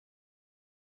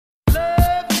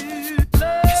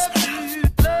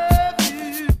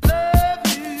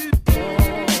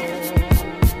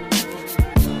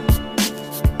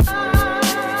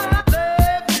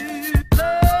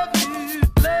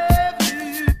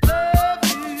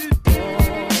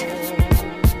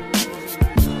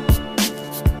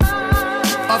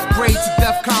grade to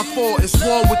DEFCON 4, it's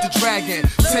war with the dragon.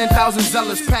 10,000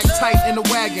 zealots packed tight in the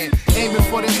wagon, aiming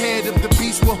for the head of the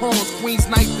beast with horns. Queen's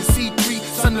Knight, the C3,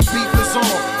 son, the beef is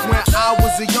on. When I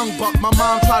was a young buck, my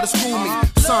mom tried to school me.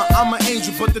 Son, I'm an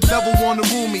angel, but the devil wanna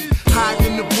rule me. Hide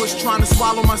in the bush, trying to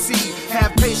swallow my seed.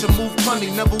 Have patience, move funny,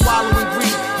 never wallow in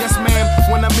greed. Yes, ma'am,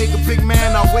 when I make a big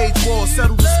man, I wage war.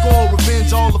 Settle the score,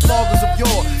 revenge all the fathers of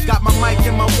yore. Got my mic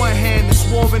in my one hand and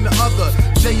swore in the other.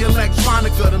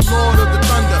 J-Electronica, the lord of the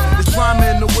thunder. It's drama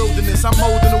in the wilderness, I'm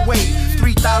molding away.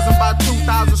 3,000 by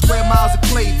 2,000 square miles of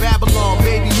clay. Babylon,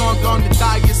 baby, long gone to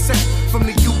die, you're set. From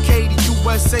the UK to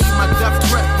USA, my death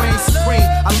threat reigns supreme.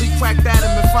 I leak cracked at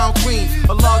him and found cream.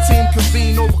 A law team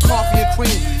convened over coffee and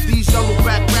cream. These yellow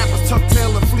back rappers tuck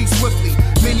tail and flee swiftly.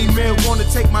 Many men wanna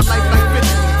take my life